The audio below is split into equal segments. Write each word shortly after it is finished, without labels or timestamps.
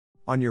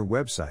On your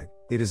website,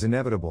 it is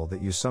inevitable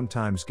that you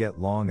sometimes get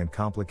long and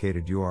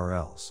complicated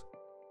URLs.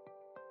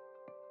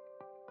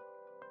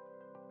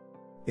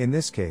 In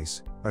this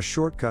case, a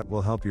shortcut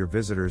will help your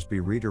visitors be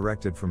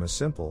redirected from a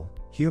simple,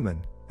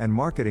 human, and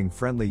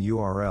marketing-friendly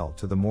URL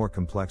to the more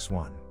complex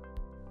one.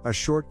 A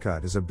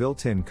shortcut is a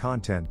built-in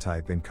content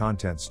type in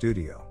Content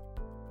Studio.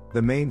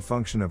 The main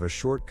function of a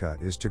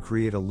shortcut is to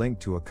create a link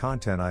to a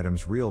content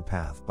item's real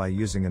path by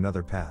using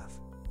another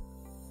path.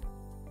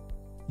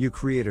 You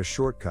create a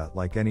shortcut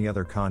like any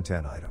other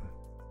content item.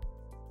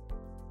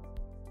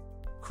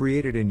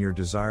 Create it in your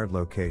desired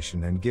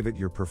location and give it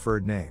your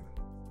preferred name.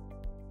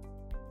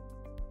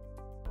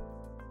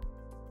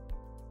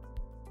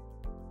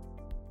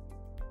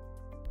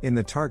 In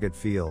the target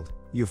field,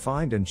 you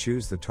find and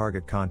choose the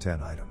target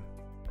content item.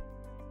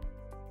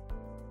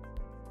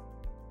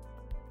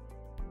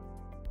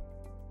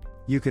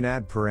 You can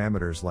add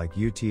parameters like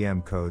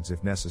UTM codes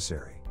if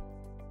necessary.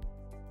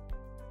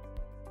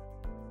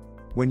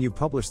 When you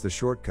publish the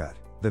shortcut,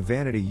 the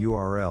vanity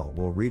URL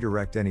will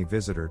redirect any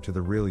visitor to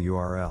the real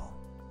URL.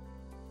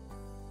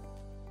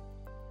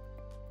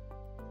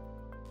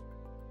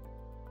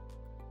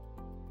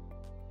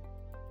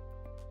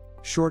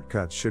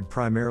 Shortcuts should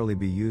primarily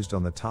be used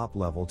on the top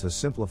level to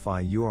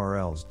simplify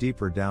URLs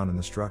deeper down in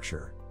the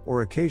structure,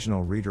 or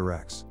occasional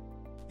redirects.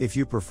 If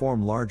you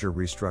perform larger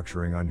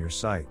restructuring on your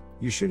site,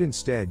 you should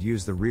instead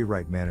use the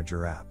Rewrite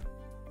Manager app.